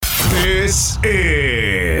This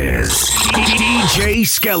is DJ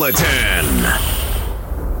Skeleton.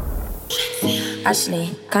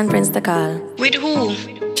 Ashley, conference the call. With who?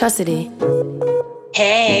 Chastity.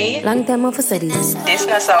 Hey. Long time off for studies. This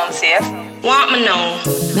not sound safe. Want me know?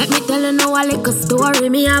 Let me tell you now a little story.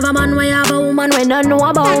 Me have a man, we have a woman, we don't know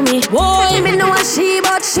about me. Boy, me know a she,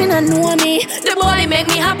 but she don't know me. The boy make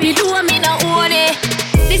me happy, do me not own it.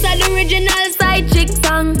 This is the original side chick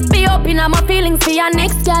song. Be open on my feelings for your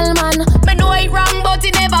next girl, man. Me know it wrong, but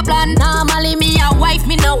it never plan. Normally me a wife,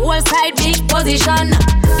 me no whole side bitch position.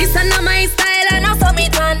 This is not my style and I saw me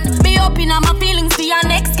done. Be open on my feelings for your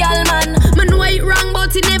next girl, man. Me know it wrong,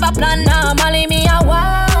 but it never plan. Normally me a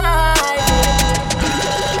wife.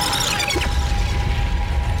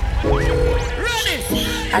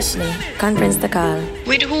 Ashley, conference the call.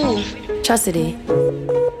 With who? Chastity.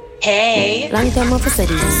 Hey. Long time off for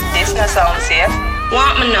studies. This not sound safe.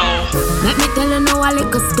 Want me know? Let me tell you now a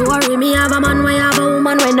little story. Me have a man, we have a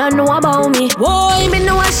woman, we don't know about me. Boy, me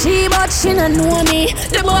know a she, but she don't know me.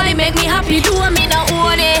 The boy make me happy, do me not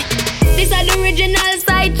own it. This is the original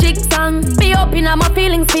side chick song. Be open on my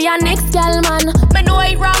feelings for your next girl, man. Me know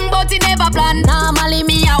it wrong, but it never plan. Normally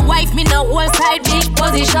me a wife, me no whole side bitch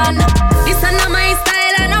position. This is not my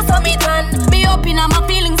style and I saw me done. Be open on my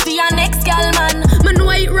feelings for your next girl, man. Me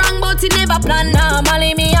know it wrong, but it never plan.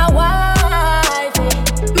 Normally me a wife.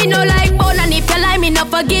 Me no like bone, and if you lie, me no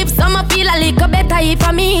forgive. Some I feel a little better if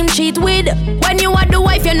I me him cheat with. When you are the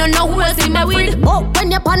wife, you no know who else in my with. Oh,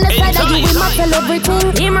 when you're on the side, I give him my feel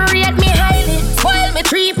everything. Him rate me highly, spoil me,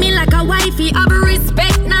 treat me like a wifey. Have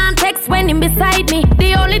respect, non-text when him beside me.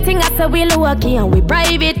 The only thing I say we lucky and we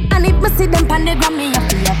private. And if me see them pan the gram, me have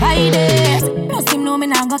to avoid it. Most him know me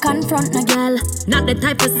not go confront no girl. Not the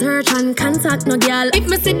type of search and contact no girl. If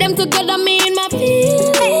me see them together, me in my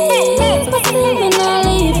feelings. Me not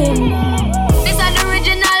leave him. This is the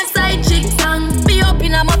original side chick song. Be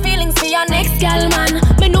open on my feelings for your next girl, man.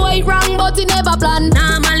 Me know it wrong, but it never plan.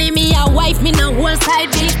 Normally me a wife, me no whole side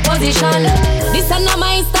bitch position. This is not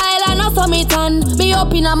my style and I saw me turn. Be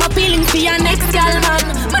open on my feelings for your next girl, man.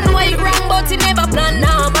 Me know it wrong, but it never plan.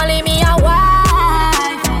 Normally me a wife.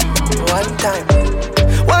 One time,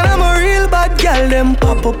 when I'm a real bad girl, them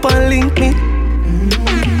pop up and link me.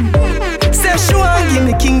 Say she want give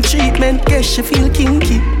me king treatment, guess she feel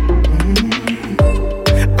kinky.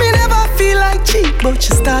 Me never feel like cheap, but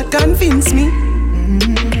she start convince me.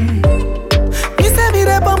 Me say me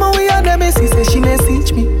there, but my way on the message, say she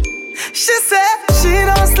message me. She say she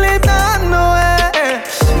don't sleep nowhere.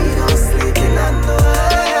 She don't sleep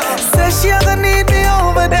nowhere. Say she ever need me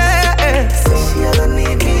over there. Say she ever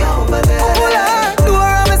need me over there. Pull her door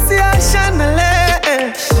and me see her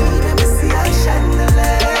chandelier. She let me see her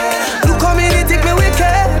chandelier. Look how me they take me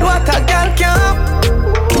wicked. What a girl can.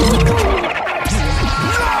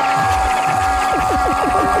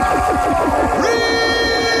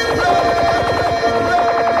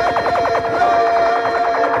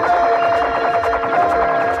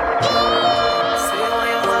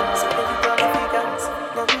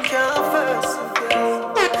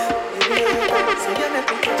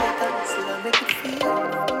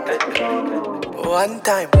 One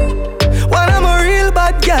time, when I'm a real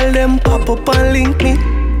bad girl, them pop up and link me.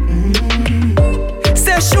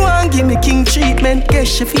 Say she want give me king treatment, guess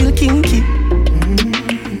she feel kinky.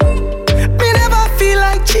 Me never feel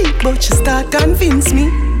like cheap, but she start convince me.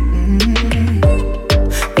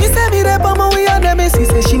 Me say me there, but my way on the message,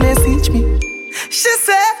 say she message me. She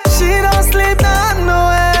say she don't sleep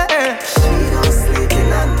nowhere. She don't sleep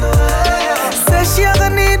nowhere. Say she ever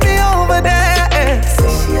need me over there. Say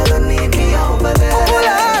she ever need me over there. Pull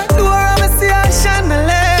her door and me see her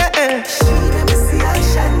chandelier. She let me see her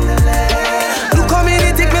chandelier. Look how me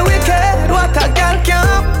they take me wicked. What a girl can.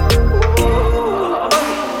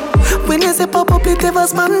 When you say pop up, it ever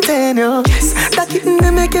spontaneous. Yes. That kitten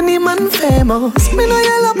they make any man famous. Me know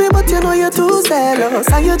you love me, but you know you're too zealous.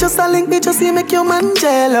 And you just a link me, just see make your man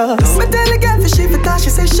jealous. Me tell the girl for she because she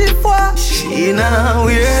say she for. She now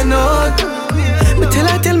we're not. Me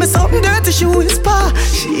tell me something dirty, she whisper.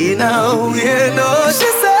 She now we're not. She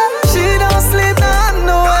say she don't sleep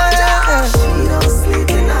nowhere. She don't sleep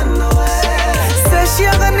nowhere. Say she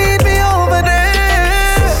ever need me over there.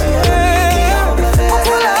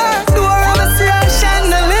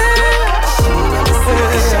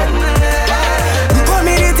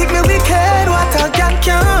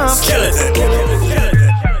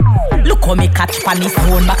 Look how me catch pan the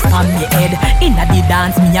stone box on me head. Inna the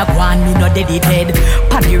dance me a go and me no dead dead.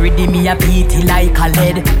 Pan the rhythm me a beat it like a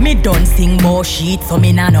lead. Me don't sing more shit so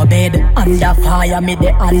me nah no bed. Under fire me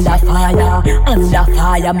the under fire. Under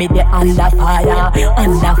fire me the under fire.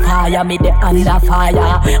 Under fire me the under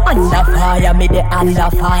fire. Under fire me the under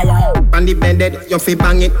fire. On the bed you fi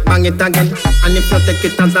bang it again. And if you take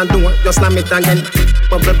it as a door, you slam it again.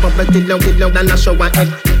 Bubble bubble till loud and a shower head.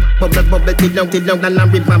 Bubble bubble till loud and a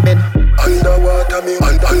river bed. Underwater me,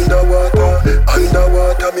 underwater me,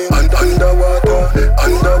 underwater me, underwater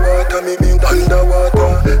me,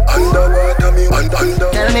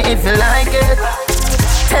 Tell me if you like it.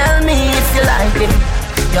 Tell me if you like it.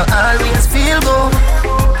 You always feel good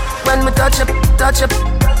when we touch up.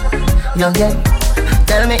 You get.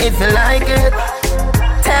 Tell me if you like it.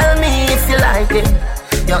 Tell me if you like it.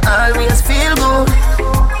 You always feel good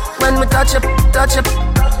when we touch up.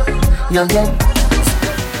 You get.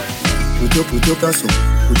 Put your caso,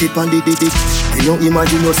 put it on the dick. Can you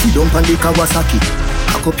imagine you sit down on the Kawasaki?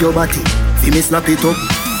 Cock up your body, feel me snap it up.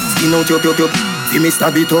 Skin out your feel me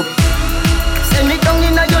stab it up. Send me down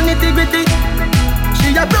in a your nitty-gritty.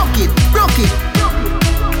 She a broke it.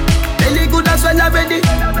 Belly good as when I'm ready.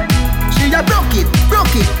 She a broke it.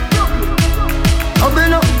 Hubble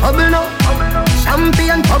no.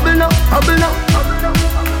 Champion hubble no.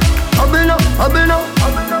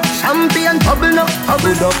 Champion hubble no.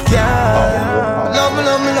 Good up, yeah.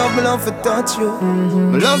 Love to touch you.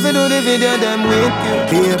 Love to do the video them with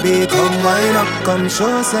you. Baby, come wind up, come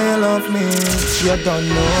show say you love me. You don't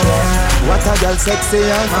know what a girl sexy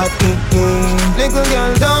and hot. Little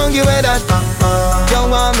girl, don't give it that. You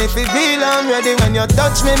want me to feel I'm ready when you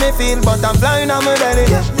touch me feel butterfly on my belly.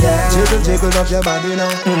 Jiggle up your body now.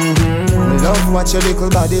 Me love watch your little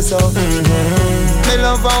body so. Me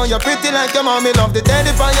love how you're pretty like your mommy. Love the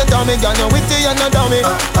daddy for your tummy. Girl, you're witty and not dummy.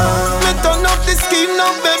 Me turn up the skin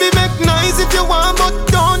now, baby. Make nice if you want, but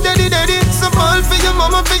don't daddy. So fall for your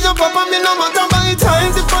mama, for your papa. Me no matter by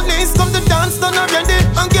time the police come to dance, done already.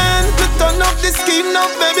 Again, me turn up the skin now,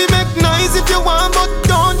 baby. Make nice if you want, but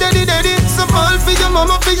don't daddy. So fall for your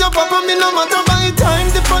mama, for your papa. Me no matter by time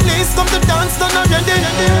the police come to dance, done already.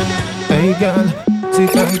 Hey girl,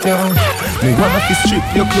 take her down. Me want to strip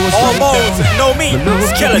your clothes all right bones, down. no me,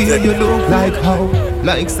 skeleton. You look like how,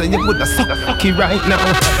 like say you woulda suck it right now.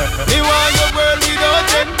 Me want your girl without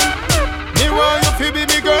end. Me want you to be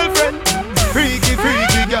me girlfriend. Freaky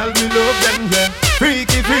girl, me love them, yeah.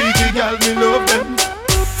 Freaky girl, me love them.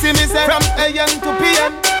 See me say from AM to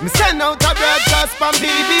PM. Me send out a broadcast from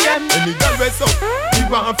BBM. Any girl we up, me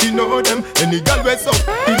want to know them. Any girl we up,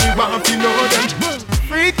 me want to know them.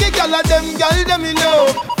 Freaky girl of them, girl them me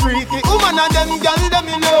love. Freaky woman of them, girl them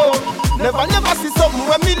me love. Never see something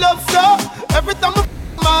when me love so. Every time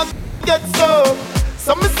I get so.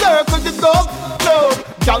 So me circle the dog, love.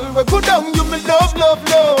 Girl we go down, you me love.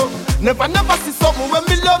 Never see something when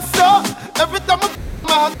me love so. Every time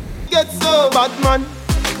I get so. Bad man,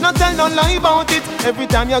 not tell no lie about it. Every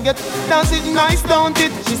time you get dance it nice, don't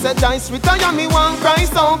it? She said Dice retire, me one cry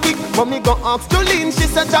so quick. But me go ask Jolene, she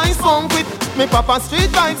said Dice won't quit. Me papa street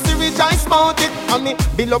vibes, she reach I spout it. And me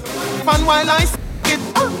build up fan while I it.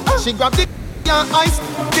 She grab the and I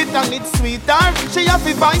it and it's sweeter. She have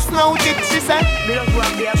the vice now it. She said me don't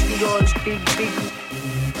grab the big girls, big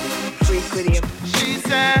freak with him. She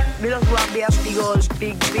said me don't grab the girls,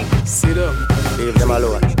 big Sit up, leave them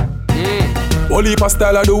alone. Whole heap of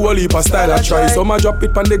style I do, whole heap of style I try. Some a drop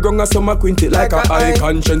it pon the ground and some a quint it like a eye.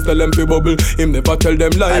 Conscience tell them fi bubble, him never tell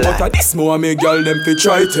them lie. But at this more make girl them fi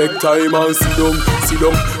try. Take time and sit down.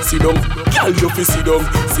 Girl you fi sit down.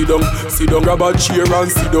 Grab a chair and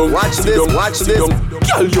sit down. Watch this.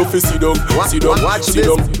 Girl you fi sit down. Sit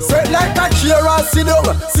like a chair and sit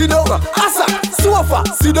down. Asa, sofa,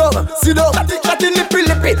 sit down. Chatty lippy.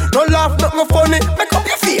 No laugh, nothing funny. Make up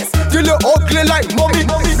your face. Till you ugly like mommy.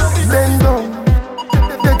 Bend down,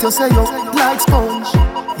 let you say you like sponge.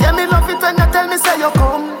 Yeah, me love it when you tell me say you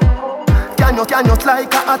come. Can you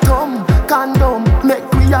like a atom? Condom, make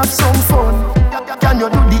we have some fun. Can you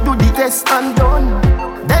do the test and done?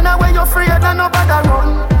 Then away you afraid and nobody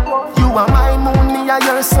run. You are my moon, me are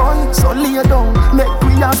your sun. So lay down, make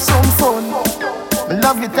we have some fun.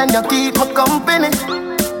 Love it when you keep me company.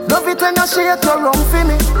 Love it when you shake your rum for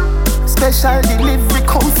me. Special delivery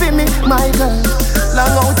come for me, my girl.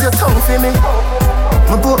 Long out your tongue for me.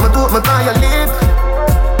 Me put on your lip.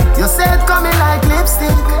 You said coming like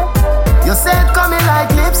lipstick.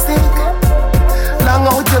 Long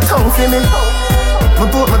out your tongue for me. Me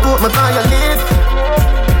put on your lip.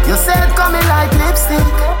 You said coming like lipstick.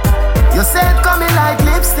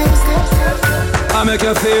 I make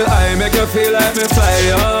you feel high, make you feel like me fly,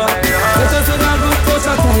 yo. Get us in a good coach,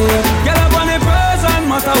 I tell you. Get up on the present,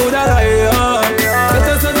 matter who that I, yo. Get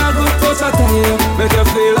us in a good coach, I tell you. Make you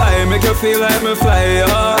feel high, make you feel like me fly,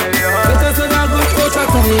 yo. Get us in a good coach, I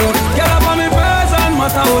tell you. Get up on the present,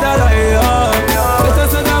 matter who that I, yo. Get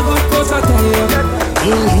us in a good coach, I tell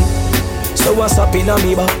you. So what's up in a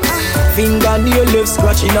me back? Fingernail left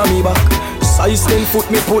scratching a me back. Size 10 foot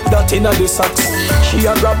me put that in a the socks. She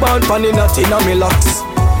a grab on pan in a tin a me locks.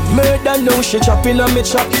 Murder now she chopping a me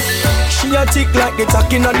chop. She a tick like the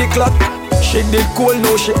tack in a the clock. She did cool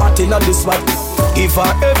now she hot in a the spot. Give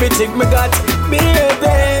her everything me got. Baby,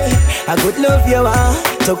 I could love you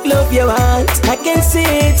talk love you want. I can see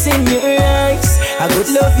it in your eyes. I could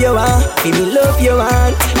love you give me love you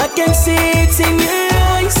want. I can see it in your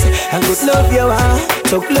eyes. I could love you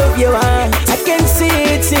talk love you want. I can see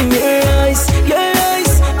it in your eyes. Your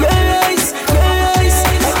eyes, your eyes, your eyes.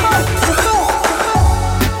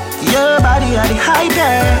 Your body are the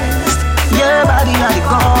highest. Your body are the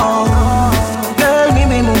gold. Girl,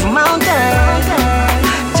 me move mountains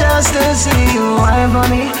just to see you wine for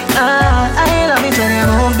me. I love it when you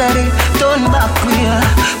move, baby. Turn back queer,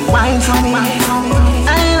 wine for me.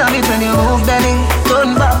 I love it when you move, baby.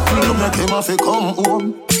 Turn back queer. You make him have to come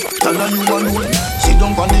home. Tell her you alone. Sit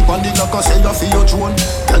down on the like I say you for your throne.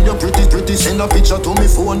 Tell you pretty, send a picture to me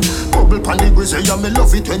phone. Bubble pan the grizzly, yeah, me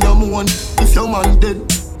love it when you moan. If your man dead,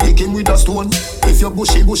 pick him with a stone. If you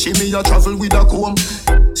bushy, me a travel with a comb.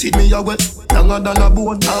 See me a wet, longer than a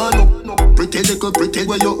bone. Ah no, pretty little pretty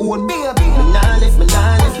where you own. Me nah lift, me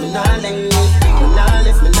nah lift, me nah lift. Me nah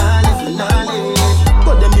lift, me nah lift, me nah lift.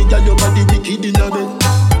 But them nigga your body wicked in a bed.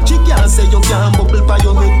 She can't say you can't bubble by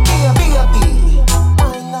your head.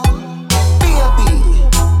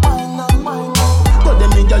 But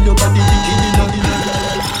them nigga your body wicked in a bed.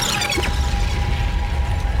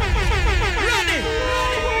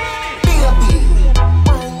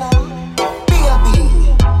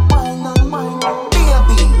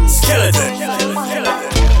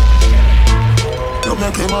 You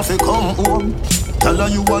make him have to come home. Tell her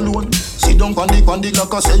you alone. Sit down on the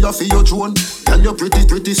like I say you for your throne. Tell you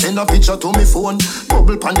pretty, send a picture to me phone.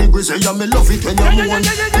 Bubble pan the grizzly, yeah, me love it when you moan.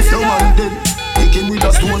 If your man dead, pick him with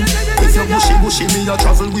a stone. If you bushy, me a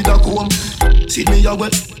travel with a comb. See me a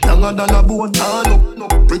wet, longer than a bone. Ah no,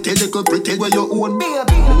 pretty little pretty where you own. Me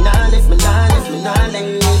nah lift, me nah lift, me nah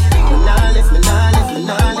lift. Me nah lift, me nah lift, me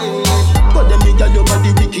nah lift. But them nigga your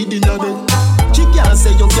body wicked in a bed. She can't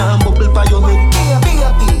say you can't bubble by your head.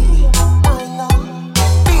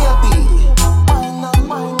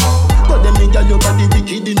 But them nigga your body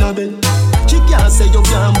wicked in a bed. She can't say you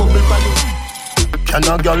can't bubble by your head. Can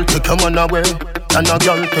a girl take your man away? Can a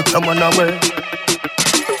girl take your man away?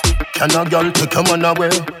 Can a girl take your man away?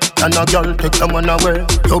 Can a girl take your man away?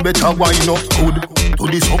 You better wind up good. Do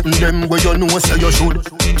this something them where you know say you should.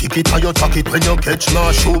 Tick it and you tuck it when you catch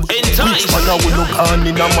my shoe. Which one I will look on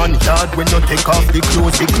in a man yard when you take off the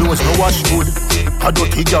clothes no wash good. A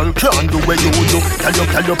dirty girl can't do what you do.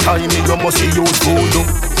 Tell you time me you must see you food.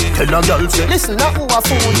 Tell a girl say listen now who a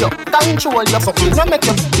fool you. Control you something no make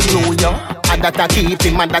you feel you. And that I keep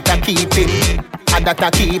him, and that I keep him. And that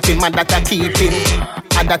I keep him, and that I keep him.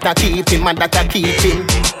 And that I keep him, and that I keep him.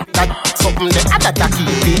 That something that I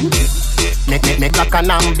keep him. Make like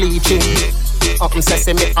an I'm bleaching. Up and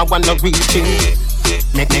sesame, I wanna reach him.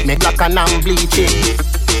 Make like an I'm bleaching.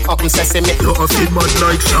 Up and sesame. You a feel bad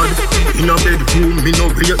like Shad. In a bedroom, me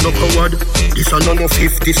no rate no coward. This a no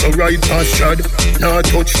 50, so right past Shad. Nah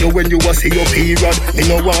touch you when you a see your period. Me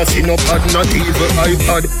no want see no pad, not even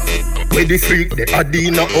iPad. Where the freak, the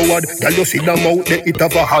Adina Howard. Girl, you see them out there, it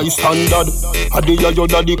have a high standard. Adia, your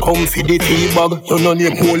daddy come for the tea bag. You no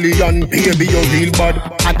name holy and baby, you real bad.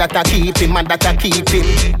 And that I keep him, and that I keep him.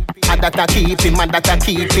 And that I keep him, and that I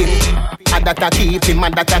keep him. And that I keep him,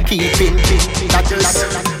 and that I keep him.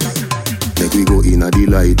 Make we go in a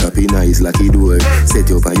delight, up in eyes like it door. Set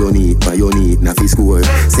you on your knee, na fi score.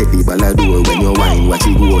 Set the ball a door when you wine, watch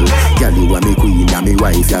it goal. Girl, you are me queen, and me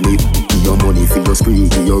wife, and me. Your money for your spree,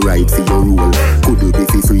 your right for your rule. Could you be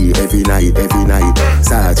for free every night, every night.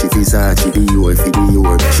 Sachi fi Sachi, Dior fi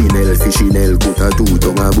Dior. Chanel fi Chanel, put a two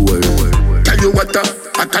tongue a bowl. Tell you what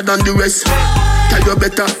hotter than the rest. Tell you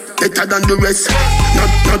better than the rest.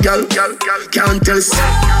 No girl can't test.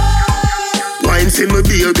 wine for me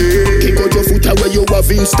baby. Kick out your foot away you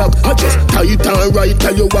have in stock. I just tight and right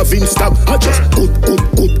till you have in stock. I just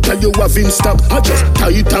good till you have in stock. I just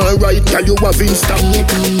tight and right till you have in stock.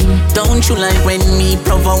 Baby, don't you like when me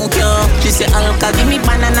provoke you? She say Alka give me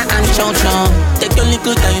banana and chow-chow. Take your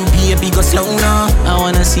little time baby go slow now. I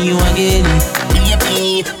wanna see you again.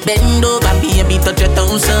 Baby, bend over baby touch your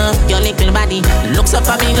toes your little body looks up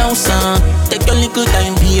at me now son. Take your little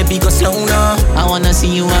time baby go slow now. I wanna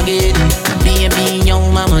see you again. Baby, yo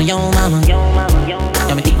mama, yo mama, yo mama, yo mama.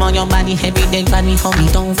 You me think on your body, every day body for me.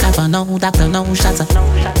 Don't flapper, no doctor, no shatter.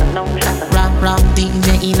 Rock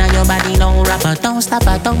DJ inna your body, no rapper. Don't stop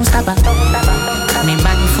her, don't stop her. Me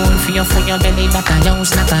body full for your belly butter. Yo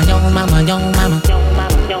snapper, yo mama, yo mama.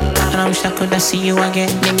 And I wish I could see you again.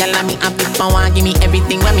 Me girl me happy for one, give me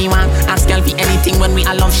everything when me want. Ask girl for anything when we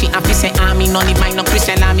alone. She happy say me no need mine no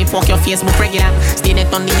Christian. Me poke your Facebook regular. Stay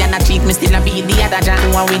net on the other cheek, me still a be the other jam.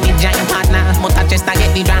 Who are with the giant partner? But I just get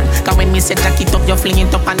the drunk. Cause when me say jack it up, you fling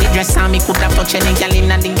it up on the dress. And me could have touched any girl in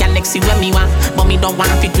the galaxy when me want. But me don't want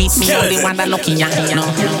to treat me only one that lucky ya. No.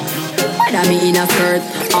 Whether me in a skirt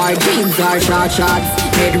or jeans or short shorts,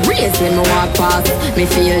 head raise when me walk past. Me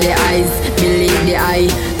feel the eyes, believe the eye.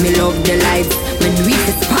 Me love the lights, me do it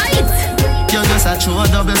despite. You're just a true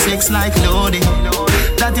 66 like Lodi.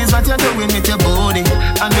 That is what you're doing with your body.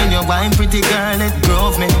 And when you're wine pretty girl, it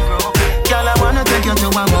drove me. Girl, I wanna take you to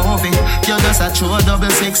a movie. You're just a true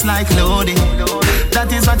 66 like Lodi. That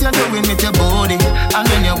is what you're doing with your body. And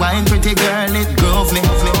when you're wine pretty girl, it drove me.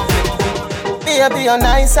 Baby, you're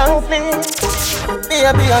nice and clean.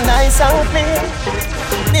 Baby, you're nice and clean.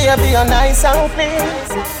 Baby, you're nice and clean.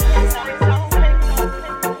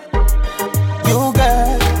 You girl,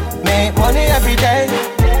 make money every day.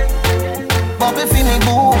 Bobby Finny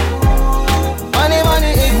boo. Money,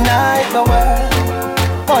 money ignite the world.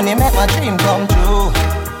 Money make my dream come true.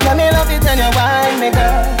 Let me love it and you wine me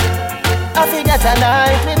girl. I forget a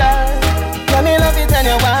night with her. Let me love it and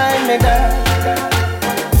you wine me girl.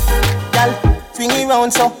 Girl, swing it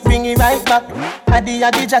round so bring it right back.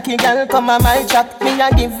 Addy Jackie girl come on my track. Me a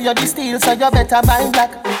give you the steel so you better buy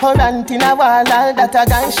black. Current in a wall all that a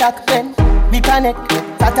gun shock. Then we connect,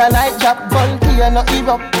 satellite drop, volcano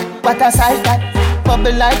erupt. What a sight that,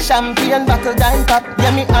 bubble like champagne, buckle gun pop.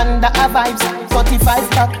 Yeah me under a vibes, 45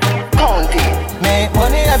 pack. County, make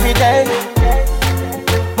money every day.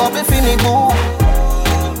 Bubble Finny boo.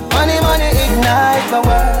 Money, money ignite the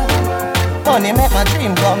world. Money make my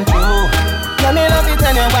dream come true. Let me love it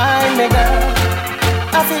and you wine me girl.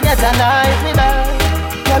 I forget a night with her.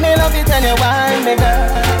 Let me love it and you wine me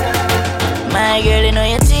girl. My girl, you know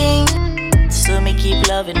your thing, so me keep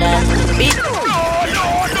loving that beat.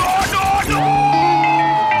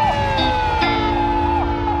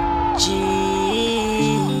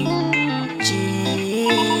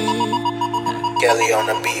 Kelly on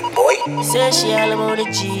the beat, boy. Say she all about the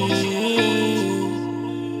G.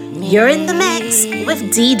 You're in the mix with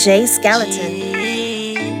DJ Skeleton.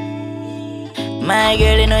 My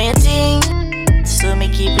girl, you know your thing, so me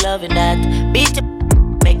keep loving that beat.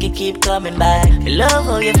 Make it keep coming back. Love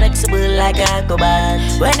how you're flexible like a acrobat.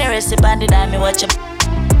 When you rest upon the dime, me watch you.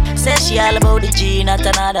 Say she all about the G, not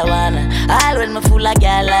another one. All when me fool a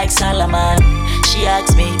girl like Solomon. She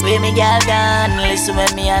asks me, where me girl gone? Listen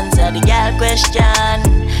when me answer the girl question.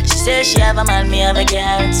 She says she have a man, me have a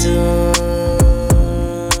girl too.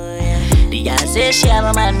 The girl says she have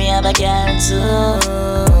a man, me have a girl too.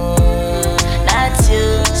 Not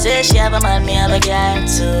you. Say she have a man, me have a girl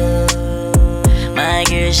too. My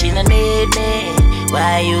girl, she don't need me.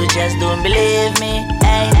 Why you just don't believe me?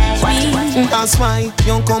 Hey, that's why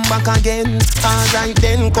you come back again. Alright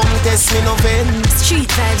then, come test me no ven. Street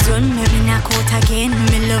vibes run, maybe knock out again.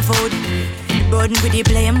 Me love out, burden with the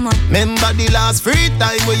blame. Remember the last free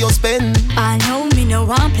time where you spend. I know me no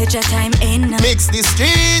want pleasure time in. Mix the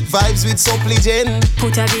street vibes with supplicant.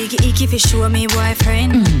 Put a big icky for show me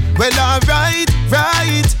boyfriend. Well alright,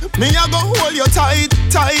 right. Me a go hold you tight,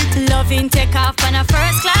 tight. Loving take off on a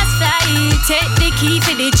first class flight. Take the key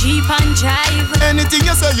for the Jeep and drive. Anything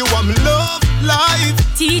you say you want me love, life.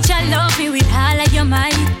 Teacher love me with all of your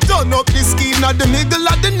might. Turn up the scheme at the middle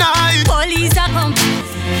of the night. Police are come.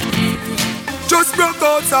 Just broke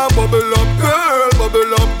out some bubble up girl.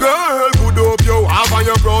 Good up you have on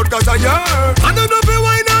your proud cause I hear. I don't know if you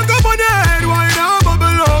wine and come on your head. Wine and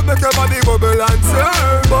bubble up, make your body bubble and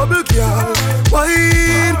serve. Bubble girl,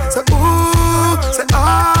 wine. Say ooh, say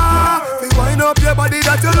ah. If you wine up your body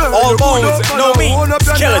that you learn. All bones, no meat,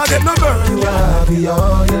 skeleton. You happy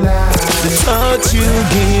all your life. the touch you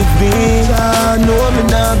give me, I know me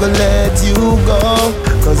not gonna let you go.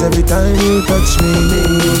 Cause every time you touch me,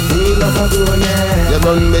 feel of a grow, yeah. You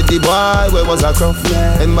done with the boy, where was I crop?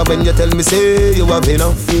 Yeah. And when you tell me say you have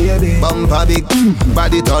enough, baby. Bumper big,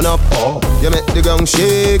 body turn up. Oh. You make the ground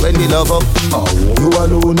shake when the love up. Oh. You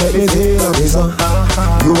alone make me feel a visa.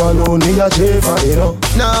 You alone need a chair for it up.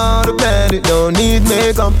 Now the planet don't need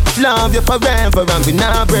makeup. Love you forever and we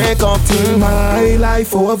not break up. Till my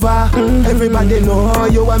life over, everybody know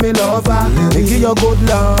you are me lover. Me give you good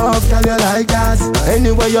love, tell you like that.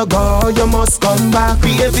 Anywhere you go, you must come back,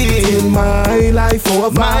 baby. Till my life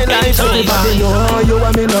over, my life everybody know you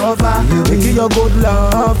are me lover. Me give you good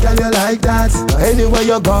love, tell you like that. Anywhere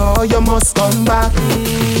you go, you must come back.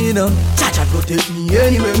 You know, Cha-Cha protect me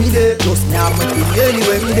anywhere me day. Just me have my thing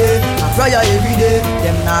anywhere me day. I cry every day.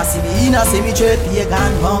 Them nah see me in a cemetery.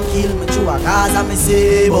 Pagan won't kill me through a cause I me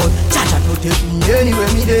say. But Cha-Cha protect me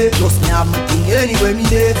anywhere me day. Just me have my thing anywhere me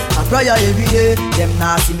day. I cry every day. Them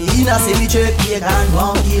nah see me in a cemetery. Pagan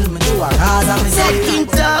won't kill me through a cause I me say. Setting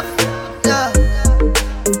top,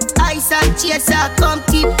 ice and chaser, come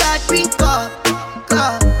keep that drink up.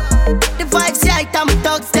 The vibes right and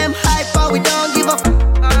thugs them hype, but we don't give up.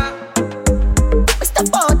 We step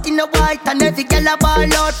out in the white and every girl a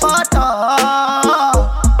ball out for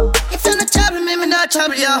talk. If you not trouble me, me not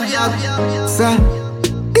trouble you. Sir,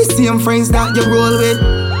 the same friends that you roll with,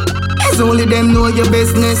 it's only them know your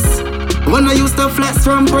business. When I used to flex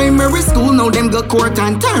from primary school, now them go court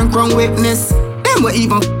and turn crown witness. Them will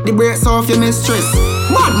even the brakes off your mistress.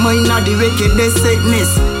 Bad mind not the wickedest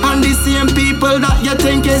sickness. And the same people that you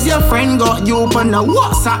think is your friend got you up on the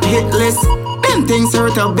WhatsApp hit list. Them things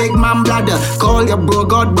hurt a big man bladder. Call your bro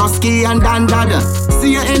God Bosky and Dan Dada.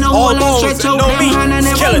 See you in a hole and stretch out them hand and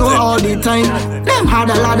never know all the time. Them had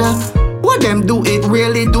a ladder. What them do, it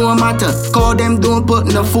really don't matter. Call them don't put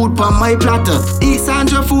no food on my platter. Eat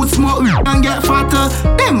Sandra food, smoke and get fatter.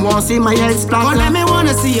 Them want see my head splatter. But them me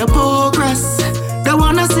wanna see your progress. They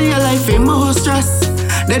wanna see your life in more stress.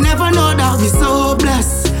 They never know that we so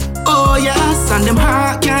blessed. Oh yes, and them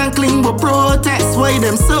heart can't cling with protest. Why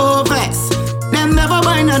them so vexed? Them never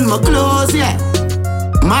buy none my clothes yet.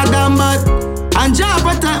 Madam but and Jah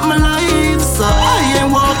protect my life, so I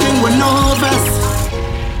ain't walking with no vest.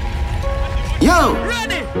 Yo,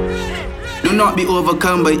 do not be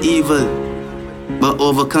overcome by evil, but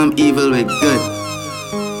overcome evil with good.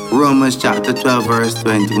 Romans chapter 12 verse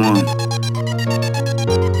 21.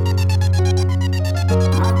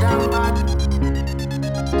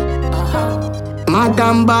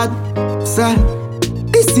 Madam bad, sir.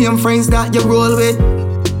 The same friends that you roll with,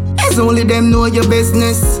 it's only them know your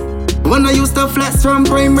business. When I used to flex from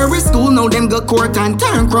primary school, now them go court and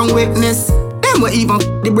turn crown witness. Them will even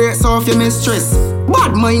the brakes off your mistress.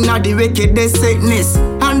 Bad mind not the wickedest sickness.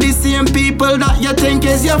 And the same people that you think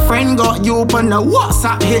is your friend got you up on the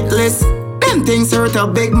WhatsApp hit list. Them things hurt a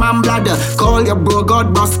big man bladder. Call your bro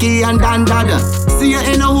God Bosky and Dan Dada. See you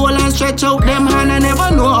in a hole and stretch out them hand and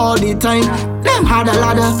never know all the time. Them had a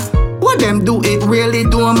ladder. What them do, it really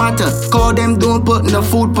don't matter. Call them don't put no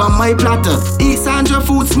food on my platter. Eat Sandra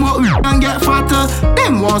food, smoke and get fatter.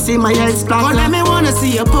 Them want see my head splatter. But let me wanna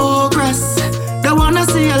see your progress. They wanna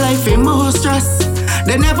see your life in more stress.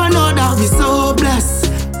 They never know that we so blessed.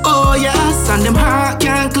 Oh yes, and them heart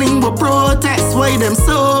can't cling with protest. Why them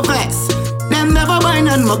so vexed? Them never buy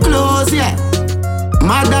none my clothes yet.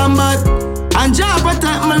 Madam but and Jah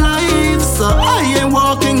protect my life, so I ain't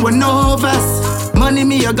walking with no vest. Money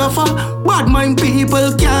me a gaffer, bad mind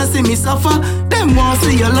people can't see me suffer. Them want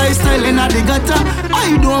see your lifestyle in the gutter.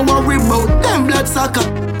 I don't worry about them blood sucker.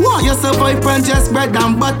 Want you survive on just bread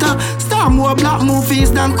and butter. Star more black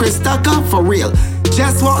movies than Chris Tucker, for real.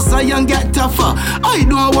 Just walk so young get tougher. I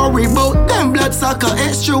don't worry about them blood sucker.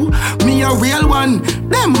 It's true, me a real one.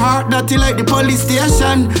 Them heart dirty like the police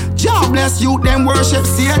station. Jobless youth, them worship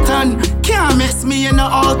Satan. Can't miss me in a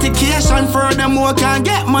altercation. Furthermore, can't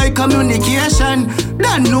get my communication.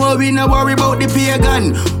 Don't know we no worry about the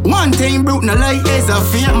pagan. One thing brute no like is a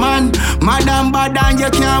fake man. Madam bad and you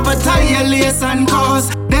can't retaliation. Cause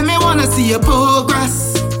they may wanna see your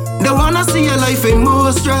progress. They wanna see your life in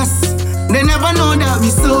more stress. They never know that we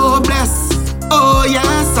so blessed. Oh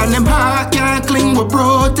yes, and them heart can't cling with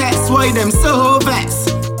protest. Why them so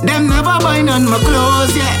vexed? Them never buy none my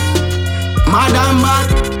clothes yet. Madam bad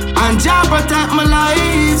and Jah protect my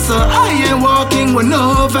life, so I ain't walking with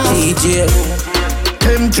no vest. DJ,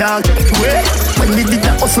 them can't wait. When we did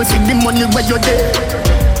the hustle, see the money where you there.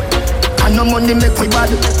 And no money make we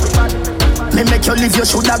bad. Me make you live, you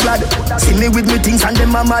shoulda glad. See me with me things and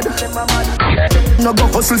them a mad. No go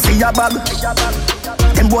hustle for your bag.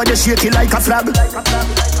 Them boy they shake it like a flag.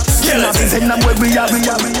 Send them where we are.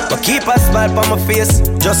 But keep a smile on my face,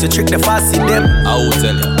 just to trick the fussy them. I will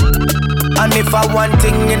tell you. And if I want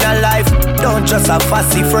thing in a life, don't just a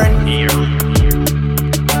fussy friend.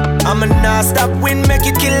 I'ma not stop win, make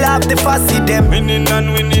it kill off the fussy them. Winning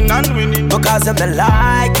and winning and winning. Because them they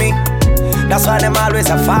like me, that's why them always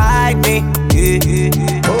a fight me.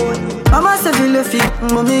 Mama say feel the fit,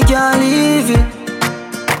 mommy can't leave it.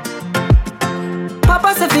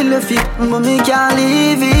 Papa say feel the fit, mommy can't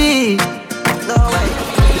leave it. No way.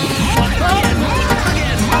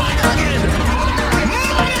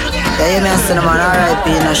 Yeah, you may say the man R.I.P.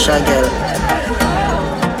 in a shaggy.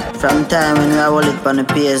 From time when I hold it on the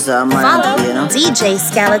PS, I'm Follow you know? DJ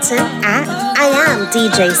Skeleton at I am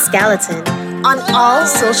DJ Skeleton on all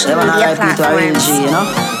social media platforms. You know?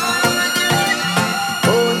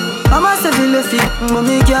 Mama say feel the fit,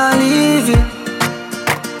 mommy can't leave it.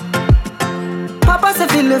 Papa say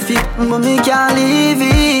feel the fit, mommy can't leave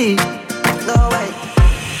it. No way.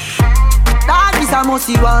 Dad is a must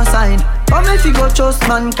see one sign. But me fi go trust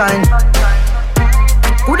mankind.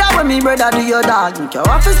 Coulda when me brother do your dog, make your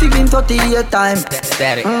office give him 38 times.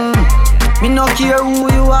 Me no care who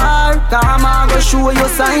you are, come on go show your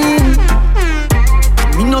sign.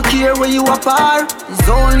 Me no care where you apart, it's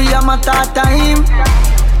only a matter of time.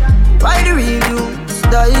 Why the real youths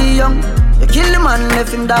die young? You kill the man,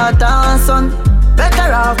 left him daughter and son.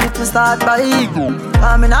 Better off if me start by ego,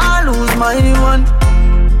 I mean I lose my one.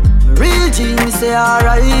 Real G, me say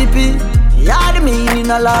R.I.P. Yeah, the meaning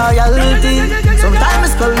of loyalty. Sometimes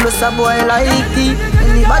it's called us a boy like it.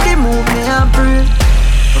 Anybody move me and pray.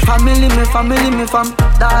 My family, me fam.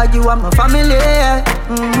 Dog, you are my family.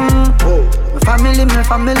 My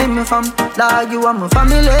family, me fam. Dog, you are my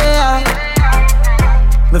family.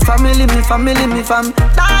 My family, me fam.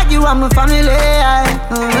 Dog, you are my family.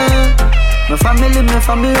 My family,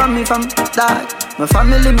 me fam. Dog, my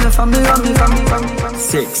family, me fam.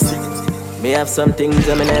 6. Me have some things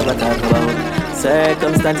that me never talk about.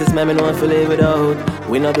 Circumstances me know if I live without.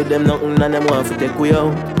 We not do them nothing and them want to take we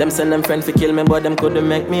out. Them send them friends to kill me but them couldn't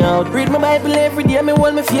make me out. Read my Bible every day, me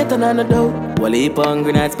hold my faith and I no doubt. Well, heap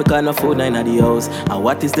hungry nights because no food in the house. And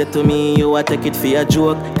what is that to me? You a take it for a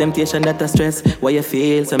joke. Temptation that a stress, why you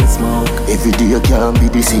feel some smoke. Every day can't be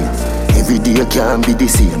the same. Every day can't be the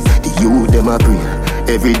same. The youth them a pray.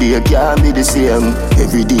 Every day can't be the same.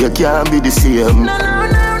 Every day can't be the same.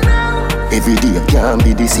 Every day can't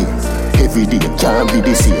be the same. Every day can't be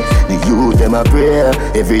the same. The youth them a pray.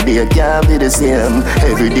 Every day can't be the same.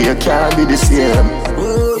 Every day can't be the same.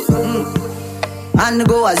 And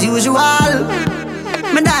go as usual.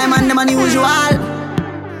 My diamond them unusual.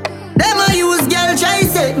 Them a use girl try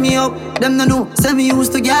set me up. Them no know say me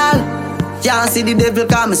used to girl. Can't see the devil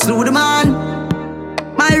come me slew the man.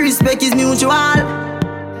 My respect is mutual.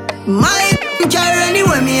 My carry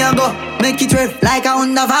anywhere me a go. Make it rev like a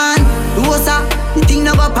Honda van. Dosa, the thing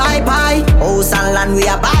no go pie. House and land we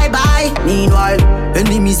a bye. Meanwhile,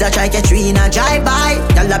 enemies a try catch we in a drive by.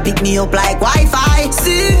 Y'all a pick me up like Wi-Fi.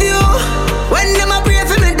 See you when them a pray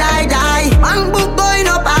for me die. Man book going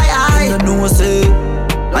up high. You know say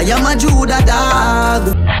I am a Judah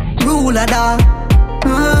dog, ruler dog.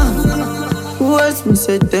 Who else me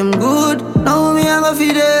set them good? Now me a go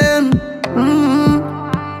feed them.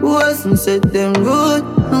 Who else me set them good?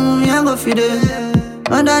 Now me a go feed them.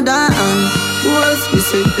 Other than who else me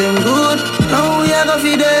set them good? Now we a go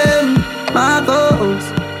feed them. Marcos.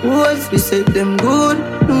 Who else me set them good?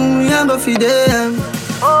 Now we a go feed them.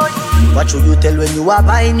 What should you tell when you are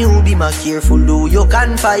buying new? Be more careful, though you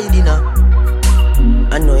can find dinner.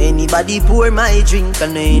 I know anybody pour my drink, I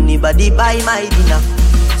know anybody buy my dinner.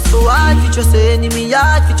 So hard for just an enemy,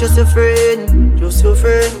 hard for just a friend. Just your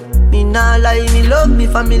friend. Me nah lie, me love me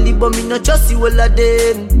family, but me not just see all of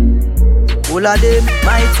them. All of them,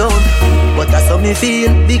 my town. But that's how me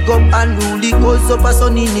feel. Big up and rule the cause up a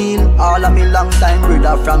sunny kneel. All of me long time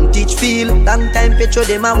brother from Teachfield. Long time petro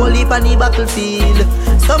them a whole heap on the battlefield.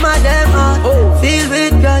 Some of them are filled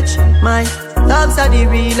with grudge. My dogs are the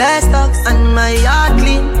realest dogs. And my heart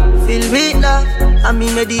clean, filled with love. And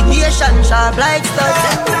me meditation sharp like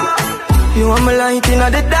stuff. You want me light in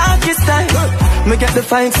the darkest time. Me get the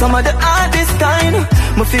fight some of the hardest kind.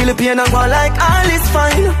 Me feel the pain and go like all is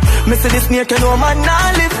fine. Me say this snake you know man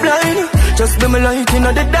not live blind. Just be me light in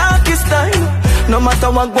the darkest time. No matter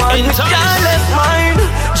what go on, you can't let mine.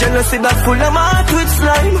 Jealousy that full of heart with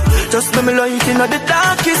slime. Just be me light in the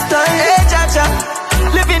darkest time. Hey, Jaja,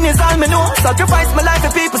 living is all me know. Sacrifice my life for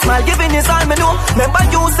people smile. Giving is all me know. Remember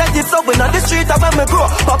you said it so when on the street I when me grow.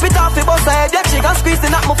 Pop it off the bus I head, yeah, she got squeezing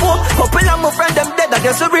at my phone. Couple of my friend them dead, I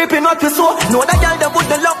guess we reaping what we sow. Know that girl that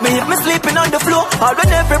wouldn't love me if me sleeping on the floor. Or when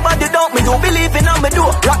everybody doubt me, don't believe in on me door.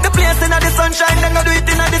 Rock the race in the sunshine, then I do it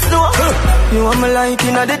in the snow. You are my light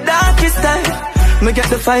in the darkest time. Me get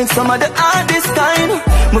to find some of the hardest kind.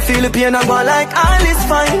 Me feel the pain and go like all is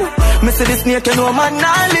fine. Me see the snake and no man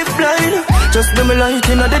not live blind. Just be me light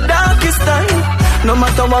in the darkest time. No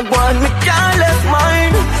matter what go on, me can't left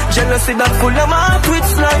mine. Jealousy that full of heart with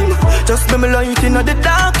slime. Just be me light in the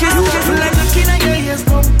darkest time. You like the king of your ears,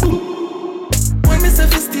 come. When me say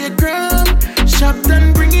fi stay ground, shop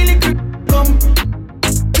done bring in the come.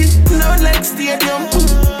 It loud like stadium.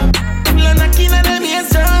 Full of knocking at them ears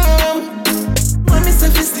drum. When me say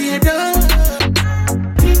fi stay down,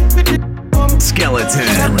 Skeleton.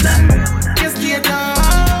 Yes, stay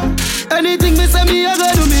down. Anything me say me, I go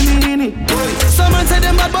do me mean it. Someone say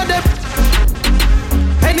them bad, but them.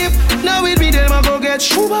 And if now with me, them I go get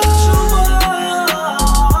shuba.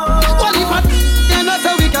 What if I and that's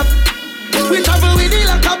how we got. We travel with it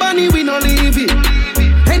like a bunny, we no leave it.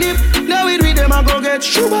 And if now with me, them I go get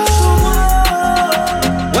shuba.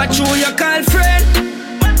 What you call friend?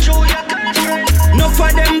 No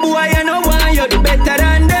for them boy, you know why you do better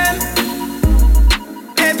than them.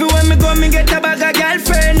 Everywhere me go, me get a bag of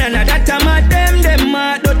girlfriend, and that time at them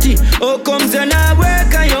mad dirty. How comes you not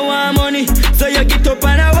work and you want money? So you get up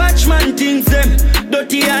and I watch man things them.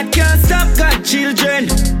 Dirty heart can't stop got children.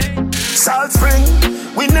 Salt Spring,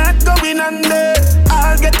 we not going under.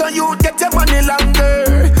 I'll get on you, get your money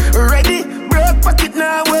longer. Ready, broke pocket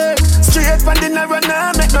now work. Straight from the narrow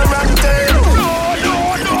now, make no wrong turn.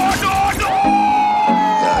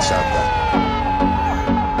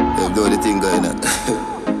 Do the thing going on.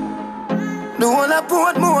 The one I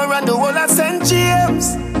put more and the one I St.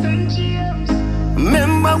 James.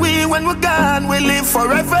 Remember we when we're gone, we live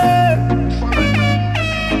forever.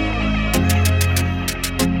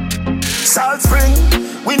 Salt Spring,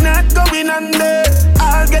 we not going under.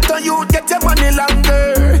 I'll get on you, get your money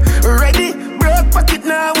longer. Ready, broke pocket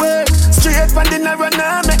now work. Straight from the narrow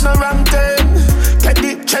now, make no wrong turn.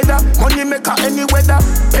 Teddy, cheddar, money maker any weather.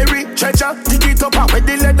 Perry, treasure, dig it up and with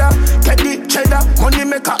the leather. Teddy, cheddar, money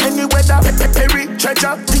maker any weather. Perry,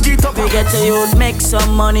 treasure, dig it up. We get to youth, make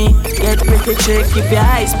some money. Get pretty chick, keep your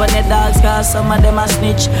eyes on the dogs, cause some of them a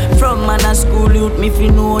snitch. From man a school youth, me if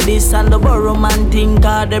you know this. And the borrow man think,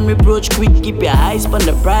 cause them reproach quick. Keep your eyes on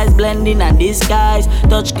the price, blending and disguise.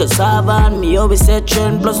 Touch cassava and me always say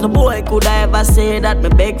trend. Plus no boy could I ever say that my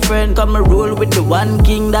big friend. Come and roll with the one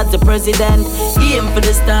king, that's the president. Aim for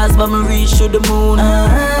the stars, but me reach to the moon.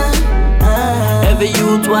 Every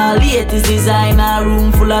youth while late is designer,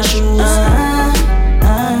 room full of shoes.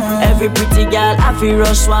 Every pretty girl I feel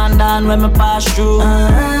rush one down when me pass through.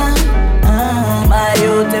 My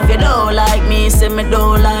youth, if you don't like me, say me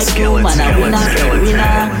don't like you. Man, I winner.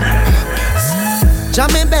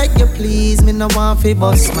 Jam me beg you please, me no want fi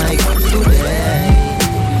bust my gun today.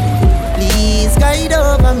 Please guide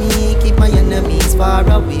over me, keep my enemies far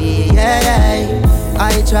away.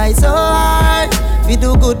 I try so hard, we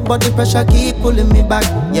do good but the pressure keep pulling me back.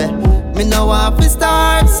 Yeah, me no want to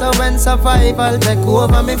start, so when survival take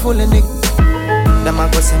over me fooling it. Them a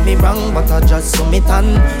go say me wrong, but I just submit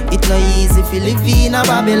on. It no easy fi live in a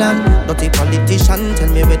Babylon. Dirty politician tell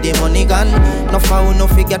me where the money gone. No foul, no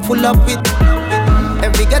fi get full up with.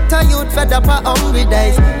 Every ghetto youth fed up a hungry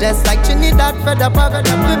days. Just like Trinidad fed up a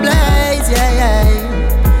we blaze, yeah.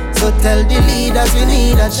 So tell the leaders we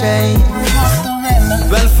need a change.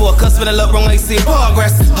 Well focused when I look wrong I see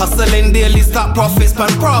progress. Hustling daily, stop profits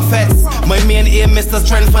pan profits. My main aim is to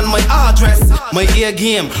strengthen my address. My ear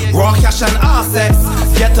game, raw cash and assets.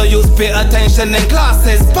 Get to use pay attention in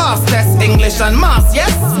classes. Past tests, English and maths,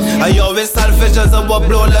 yes. I always selfish as I will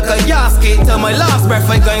blow like a gasket. Till my last breath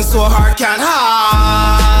I going so hard can't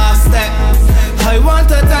half step. I want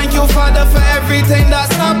to thank you Father for everything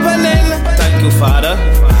that's happening. Thank you Father.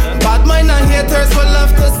 Bad mind and haters will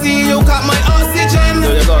love to see you got my oxygen.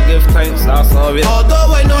 You gotta give thanks, that's all it.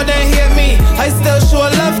 Although I know they hate me, I still show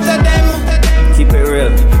love to them. Keep it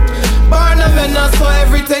real. Born a winner, so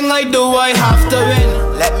everything I do I have to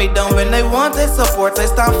win. Let me down when I want I support, I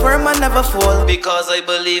stand firm and never fall. Because I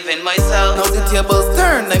believe in myself. Now the tables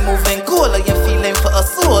turn, I'm moving cool, I am feeling for a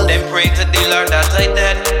soul. Then pray to the Lord that I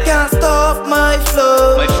dead. Can't stop my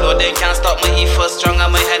flow. My flow then can't stop my ethos strong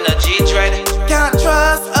and my energy dread. Can't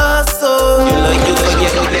trust a soul. You like you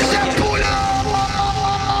forget me.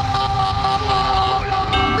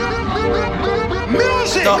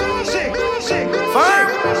 Music.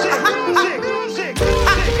 Fire.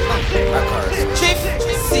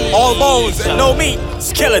 All bones and no meat,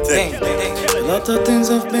 skeleton. A lot of things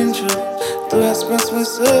I've been through to express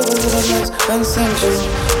myself over the last 10 centuries.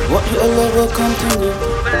 What you all will continue.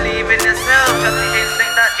 Believe in yourself, just the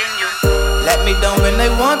instinct that in you. Let me down when When I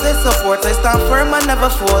want their support, I stand firm and never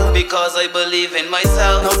fall, because I believe in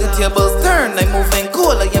myself. Now the tables turn, I'm moving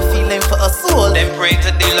cool, I am feeling for a soul. Then pray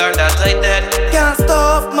to the Lord that I dead. Can't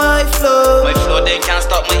stop my flow. My flow, they can't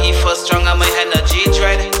stop my ethos strong and my energy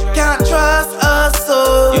dread. Can't trust a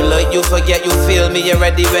soul. You like you forget, you feel me, you're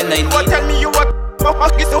ready when I need. What tell me you what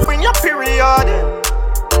get up in your period.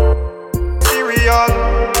 Period.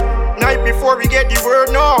 Night before we get the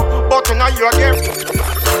word now, but now you again.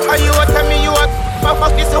 Are you what tell me you what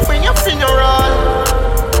get up in your funeral.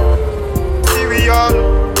 Period.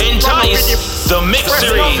 Entice, the mix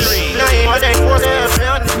series.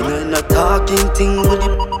 I'm not talking thing with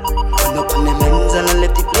it. I'm up on the men's and I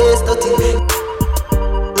left the place dirty.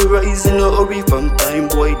 Rise in a hurry from time,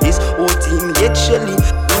 boy. This whole team get shelly.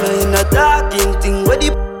 I'm not talking thing with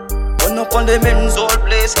it. I'm up on the men's whole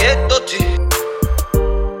place get dirty.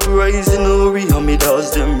 Rise in a hurry and me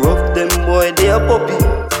does them rough. Them boy they a puppy.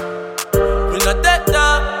 We not dead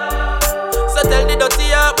now. So tell the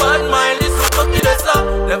dirty up one mile. This is fucking us up.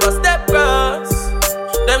 Never step cross.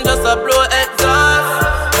 Them just a blow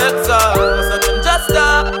exhaust. So them just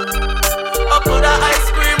stop. Up to the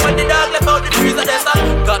ice cream when the dog left out the freezer. They stop.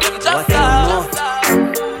 Got them just stop.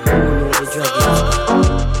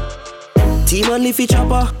 Team and leafy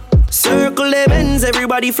chopper. Circle them ends,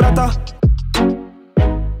 everybody flatter.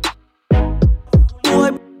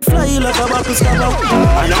 Boy fly like a buckle scupper.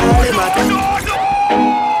 And all them at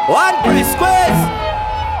one press squares.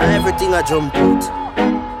 And everything I jump out.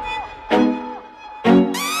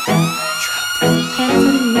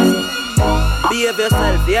 Behave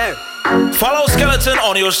yourself, yeah. Follow Skeleton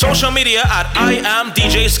on your social media at I am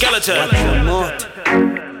DJ Skeleton.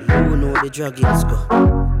 You know the dragons go.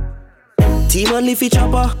 Team and leafy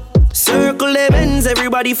chopper. Circle them ends,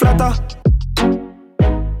 everybody flatter.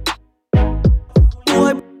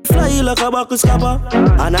 Boy fly like a buckle scupper.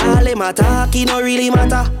 And all them attack, it no really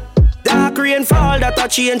matter. Dark rainfall that a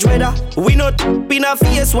change weather. We not in a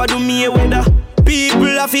face, what do me weather?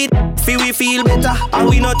 People a fit, we feel better. And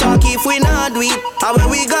we not talk if we not do it. And when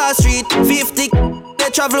we go street, 50 they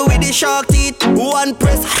travel with the shark teeth. One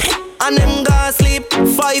press and them go sleep.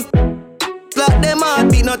 5 like them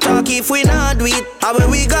heart beat, not talk if we not do it. And when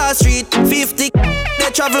we go street, 50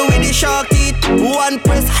 they travel with the shark teeth. One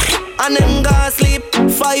press and them go sleep.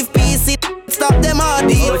 5 pieces, stop them hard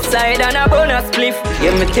deep. Outside and a bonus spliff.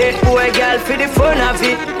 Yeah, me take boy girl for the fun of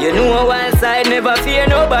it. You know a wild side never fear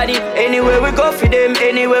nobody. Anywhere we go for them,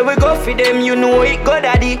 anywhere we go for them. You know it go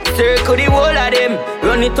daddy. Circle the whole of them.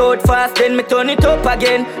 Run it out fast, then me turn it up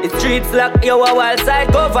again. The streets lock, yo a wild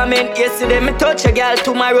side government. Yesterday me touch a girl,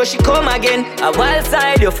 tomorrow she come again. A wild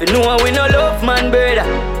side, you fi know we no love man brother.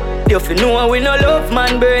 You fi know we no love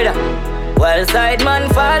man brother. Wild side man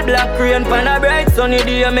fall, black rain pan a bright sunny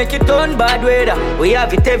day make it turn bad weather. We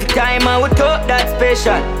have it every time and we talk that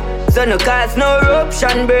special. So no cause no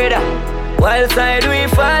eruption brother. Wild side we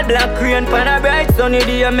fall, black rain pan a bright sunny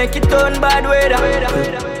day make it turn bad weather.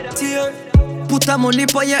 Put a money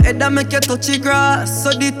for your head and make you touch the grass. So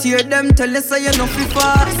the tear them tell us you no fi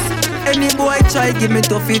fast. Any boy try give me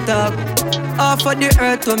tough it up. Half of the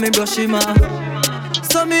earth when me brush him off.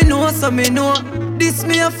 So me know, this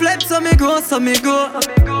me a flex, so me grow,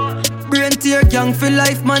 Brain tear gang for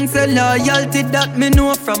life, man say loyalty that me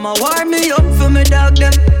know. From a war me up for me dog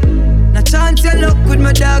them. No chance you luck with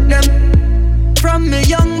me dog them. From me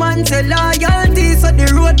young man say loyalty, so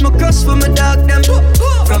the road me crush for me dog them.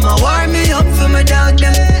 From a war me up for me dog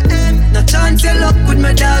them. No chance you luck with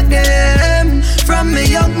me dog them. From me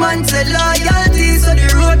young man say loyalty, so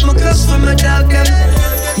the road me crush for me dog them.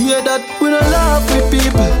 Yeah, that we don't laugh with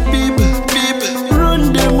people.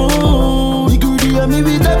 Run them all. We could hear me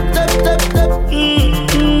with tap.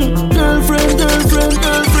 Girlfriend.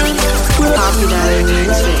 Happy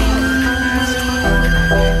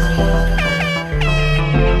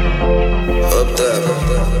Up there.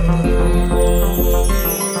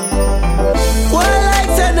 What I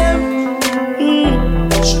like to them?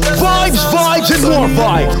 Vibes, and more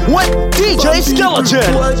vibes with DJ Skeleton.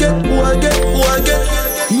 Who I get?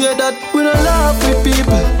 Yeah, that we don't laugh with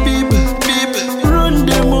people. Run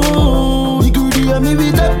them all. We could hear me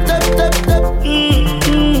with tap.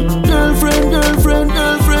 Girlfriend.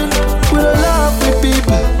 We don't laugh with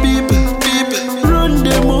people. Run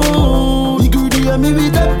them all. We could hear me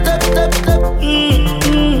with tap.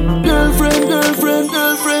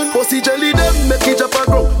 Girlfriend. Pussy jelly them make it up a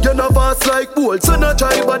grow. You know fast like bolt, so no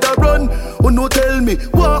try but a run. Oh no tell me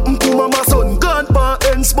what happened to mama son. Gone pa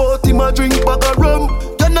ends, but him a drink bag of rum.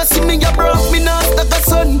 You no see me a broke, me not stuck a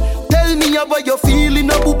son. Tell me how you feeling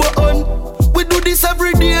a booba on. We do this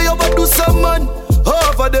every day, you do some man.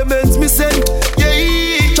 Half of them ends me sent.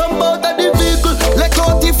 Yeah, jump out of the vehicle like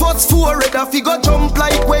fi go jump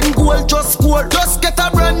like when goal just score. Just get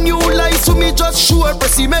a brand new life, so me just sure.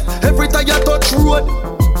 Pressy make every time you touch road.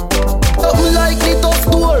 Something like the tough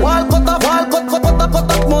door. Wall cut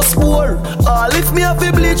up, must pour. If me have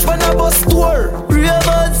a bleach for a bus tour.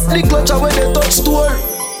 Ravens, the clutch when they touch store.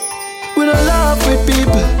 We don't laugh with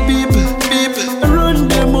people. Run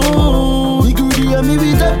them all. We good hear me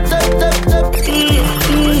with tap.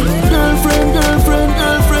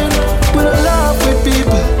 Girlfriend. We don't laugh with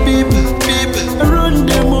people. Run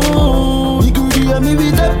them all. We good hear me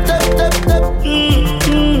with tap.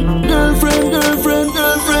 Girlfriend.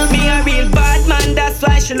 Me a real bad man, that's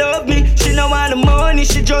why she love me. She no want the money,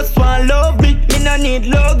 she just want love me. Me no need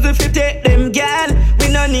love if you take them gal. We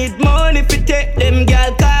no need money if you take them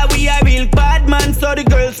gal. Cause we a real bad man, so the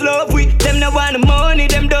girls love we. Them no want the money,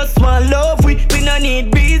 them just want love we. We no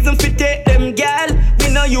need reason if you take them gal. We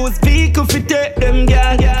no use vehicle if you take them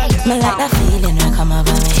gal. Me like that feeling when come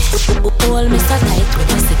over me. Hold me so tight with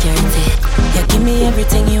your security. You give me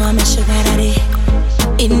everything you want, me sugar daddy.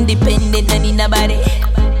 Independent and in nobody.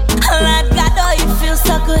 Lord God, oh, you feel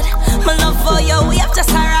so good. My love for you, we have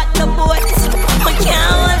just rock the boat. Me can't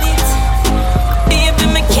hold it, baby,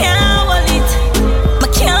 me can't hold it. Me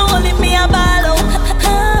can't hold it, me a ball out.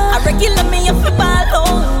 I regular me up a ball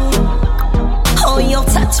out. Oh, you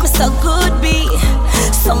touch me so good, B.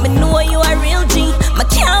 So me know you a real G. Me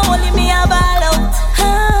can't hold it, me a ball out.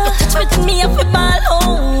 You touch me up a ball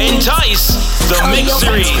out. Entice, the mix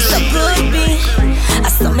series. You touch me so good, B.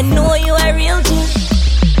 So me know you a real G.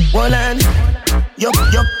 One hand, yup,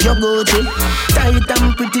 Gucci. Tight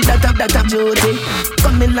and pretty, that a beauty.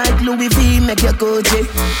 Coming like Louis V, make your Gucci.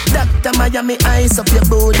 Dr. Miami, eyes up your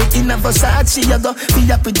body. In a Versace, you go,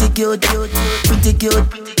 be a pretty cute.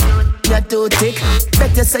 You're too thick.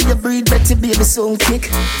 Better say you breathe, better baby soon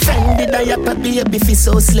kick. Fendi diaper, baby, feel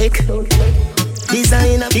so slick.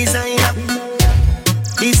 Designer.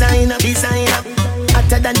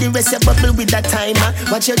 Hotter than the rest, you bubble with that timer.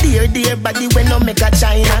 Watch your dear body when no make a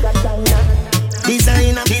China.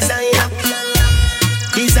 Designer.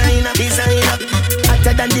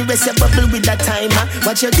 Hotter than the rest, you bubble with that timer.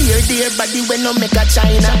 Watch your dear body when no make a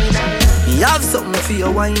China. Me have something for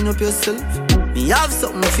you, wind up yourself. Me have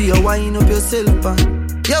something for you, wind up yourself.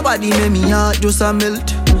 Your body make me heart just a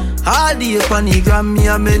melt. All the up on the gram, me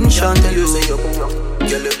a mention you.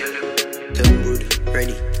 Them good,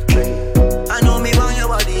 ready. I know me want your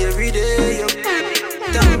body every day.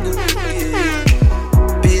 Damn good,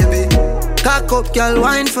 yeah. Baby, cock up, girl,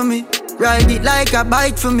 wine for me. Ride it like a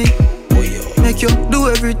bike for me. Make you do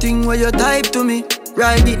everything while you type to me.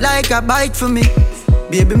 Ride it like a bike for me.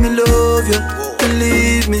 Baby, me love you,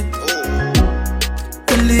 believe me.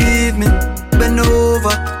 Bend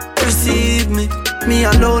over, receive me. Me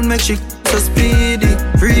alone make she so speedy.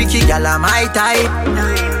 Freaky gal, I'm my type.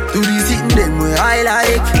 Do the thing them way I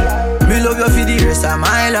like. Me love you for the rest of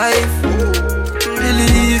my life.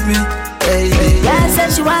 Believe me, baby. Yeah,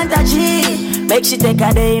 said she want a G. Make she take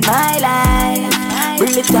a day in my life.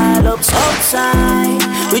 Bring the tall ups outside.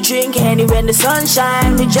 We drink Henny when the sun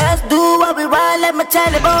shine. We just do what we want, let me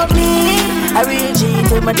tell you about me. I real G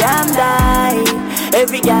till my damn die.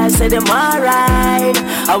 Every guy say them alright.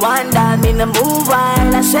 I want that me to move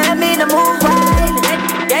wild. I say me to move wild.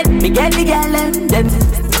 Get the girl them.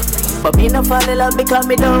 But me no fall in love because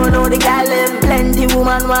me don't know the girl them. Plenty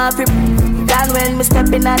woman want free. Dan when me step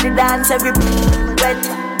in at the dance every wet.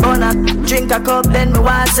 Gonna drink a cup then me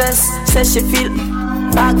want say she feel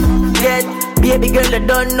back get. Baby girl, I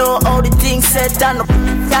don't know how the things set and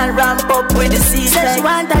can ramp up with the season. Said she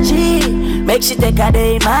want a G, make she take a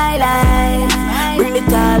day in my life. Bring the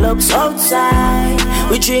tall ups outside.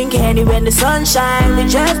 We drink Henny when the sun shine. We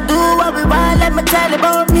just do what we want, let me tell you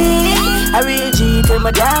about me. I real G till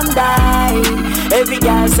my damn die. Every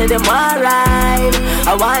guy say them alright.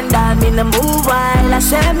 I want that me to move wild. I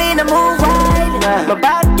say me to move wild. My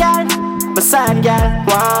bad girl, my side girl,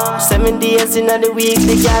 wow. 7 days in the week,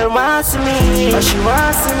 the girl wants me. But she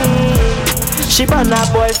wants me. She bought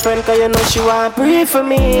her boyfriend, cause you know she want pray for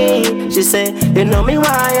me. She say, you know me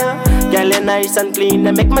why you. Girl, you're nice and clean,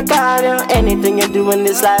 and make me call you. Anything you do in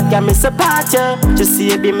this life, got me support you. Just see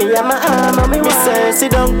you be me and my arm, and me say,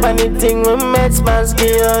 sit down for anything we met, man,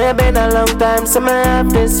 skill. You been a long time, so me have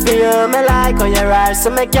this for you. Me like how you ride, so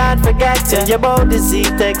me can't forget you. Your body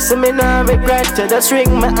Z-Tex, so me not regret you. Just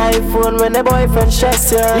ring my iPhone when the boyfriend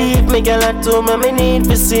stress you. Leave me, girl, at home, and me need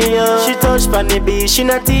to see you. She touch on the beach, she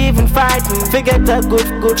not even fighting. Forget her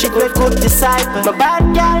good, she good disciple. My bad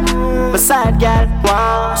girl, my side girl,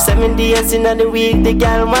 wow. 7 days in the week, the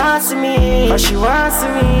girl wants me. But she wants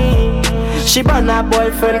me. She burn her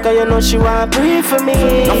boyfriend, cause you know she want pray for me.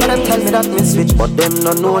 I'm gonna tell me that me switch, but them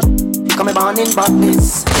no know. cause me born in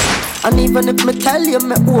badness. And even if me tell you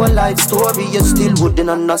my whole life story, you still wouldn't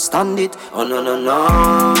understand it. Oh no, no, no.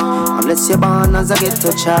 Unless you're born as a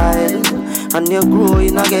ghetto child and you grow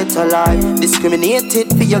in a ghetto life, discriminated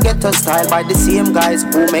for your ghetto style by the same guys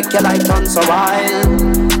who make your life turn so wild.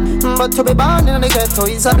 But to be born in the ghetto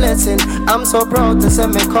is a blessing. I'm so proud to say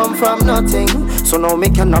me come from nothing. So now me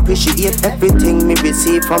can appreciate everything me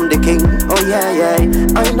receive from the king. Oh yeah, yeah,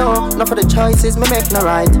 I know, not for the choices me make no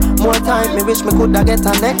right. More time, me wish me coulda get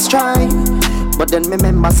a next try. But then me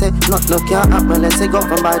remember say, not no can't happen unless it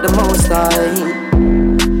governed by the Most High.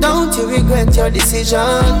 Don't you regret your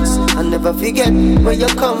decisions, and never forget where you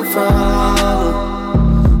come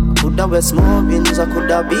from. Coulda wear small wins or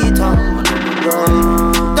coulda beat on.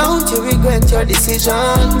 Don't you regret your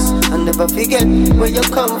decisions, and never forget where you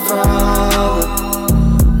come from.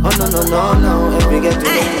 Oh no, no, no, no,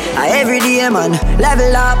 every day, man,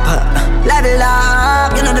 level up, level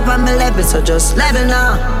up. You know the pan level, so just level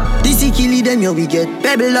now. This is killing them, yo, we get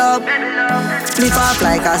pebble up. Flip off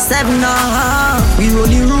like a 7 now. We roll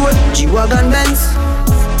the road, G-Wagon Benz.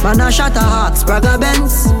 Man a shot a Hawks, Braga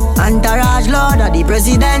Benz. Entourage Lord of the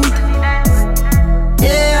President.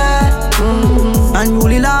 Yeah, and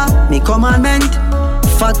rule law, me commandment.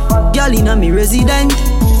 Fat girl in a me resident.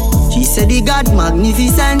 She said the God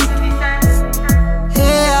magnificent.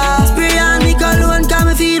 Yeah, spray on me cologne, can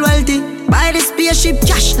me feel wealthy. Buy the spaceship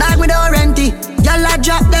cash like me don't rent it. Y'all I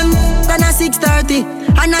drop them, then a 6:30.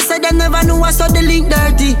 And I said them never know I saw the link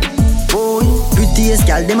dirty. Boy, prettiest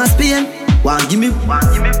girl them a Spain. Want give me,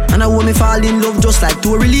 and I want me fall in love just like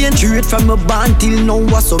Tory Lane. Straight from my band till now,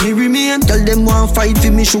 what so me remain. Tell them want fight for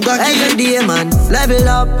me sugar cane. Every day man, level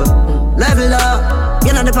up, level up.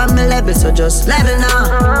 You know the pan me level, so just level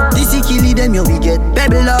now. This is killing them, yo, we get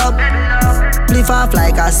pebble up. Flip off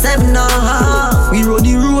like a 7 now. We roll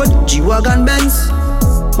the road, G-Wagon Benz.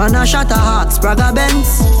 Man a shot a Hawks, Braga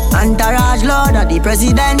Benz. Entourage Lord of the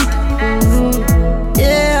President.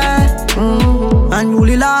 Yeah, and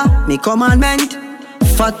rule law, me commandment.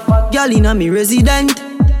 Fat girl in a me resident.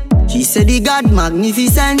 She said the God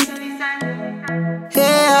magnificent.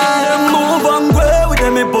 Yeah, move and grow with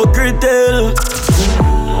them hypocrite.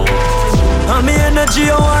 And me energy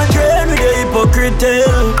I want drain with the hypocrite.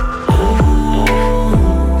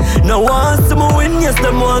 Now once them win, yes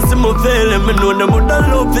them once them fail. And me know them would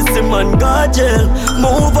love to see man God jail.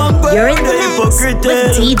 Move and grow with the hypocrite.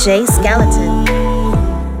 With DJ Skeleton.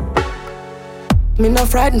 Me no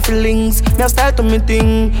frightened feelings, me a style to me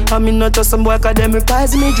thing. And me not just some boy cause them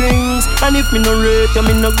reprise me drinks. And if me no rate you,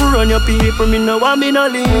 me no go run your people. Me no want me no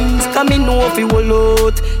links, cause me know if you will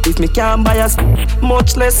out. If me can't buy a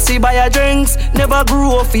much less see buy a drinks. Never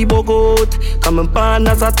grew up fi bogot. Cause me born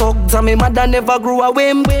as a thugs and me mother never grew a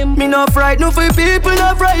whim. Me no frightened for people,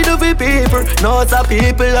 no frightened for people. No some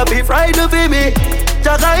people a be frightened for me.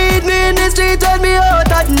 Just hide me in the street and me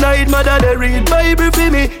out at night. Mother they read Bible for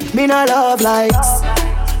me. Me no love likes.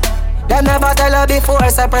 Them never tell her before,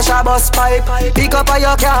 say pressure bust pipe. Pick up or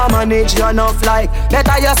you can't manage your enough like.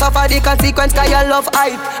 Better you suffer the consequence cause you love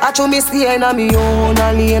hype. I chew me staying on me own,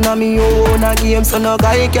 a lane on me own. A game so no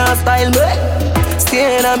guy can style me.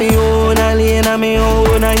 Staying on me own, a lane on me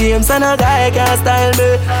own. A game so no guy can style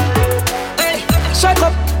me. Shut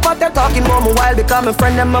up. But they're talking about me while become a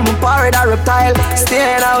friend them and me parrot a reptile.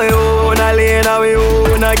 Staying away own, a lane away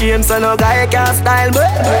own. A game so no guy can style me.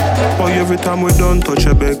 Boy, every time we done touch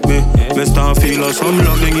a beg me, me start feel like some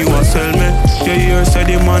loving you a sell me. You hear say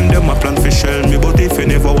the man them a plan for shell me. But if you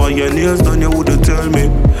never want your nails done, you wouldn't tell me.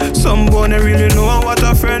 Some boy really know what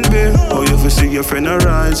a friend be. Oh, you fi see your friend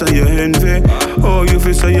arise and you envy. Oh, you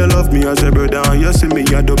fi say you love me as a brother and you see me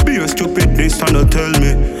at the beer stupidness and you tell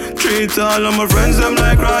me. Treat all of my friends them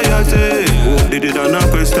like royalty. Did it and I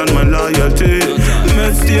question my loyalty.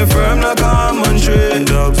 Me stay firm like a almond tree.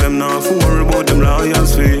 Dogs them not worry about them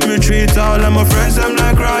loyalty. Me treat all of my friends them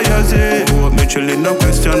like royalty. Me chillin' no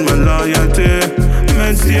question my loyalty.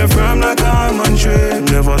 Me stay firm like a almond tree.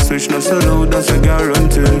 Never switch no solo, that's a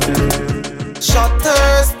guarantee.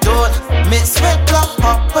 Shutters don't mix with block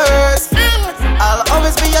poppers. I'll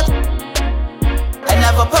always be a I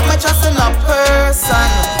never put my trust in a person.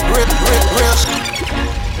 Real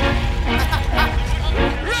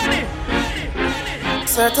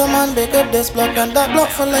Certain man big up this block and that block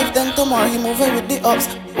for life. Then tomorrow he moving with the ups.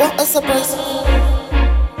 What a surprise.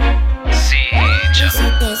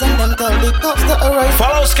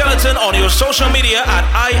 Follow Skeleton on your social media at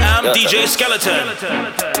I am DJ Skeleton.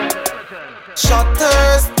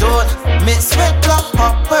 Shutters don't mix with block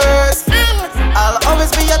poppers. I'll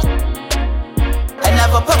always be a I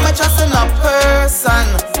never put my trust in a person.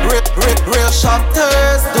 Real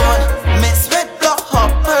shutters don't mix with block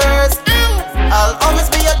hoppers.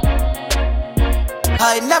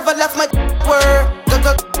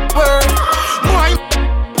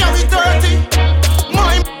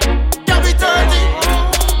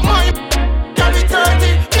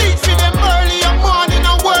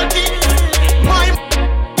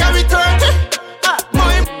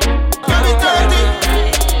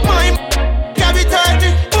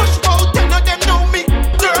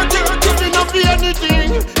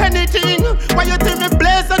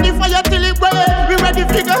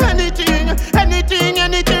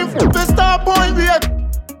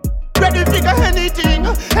 ready to figure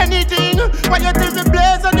anything. Why you tell me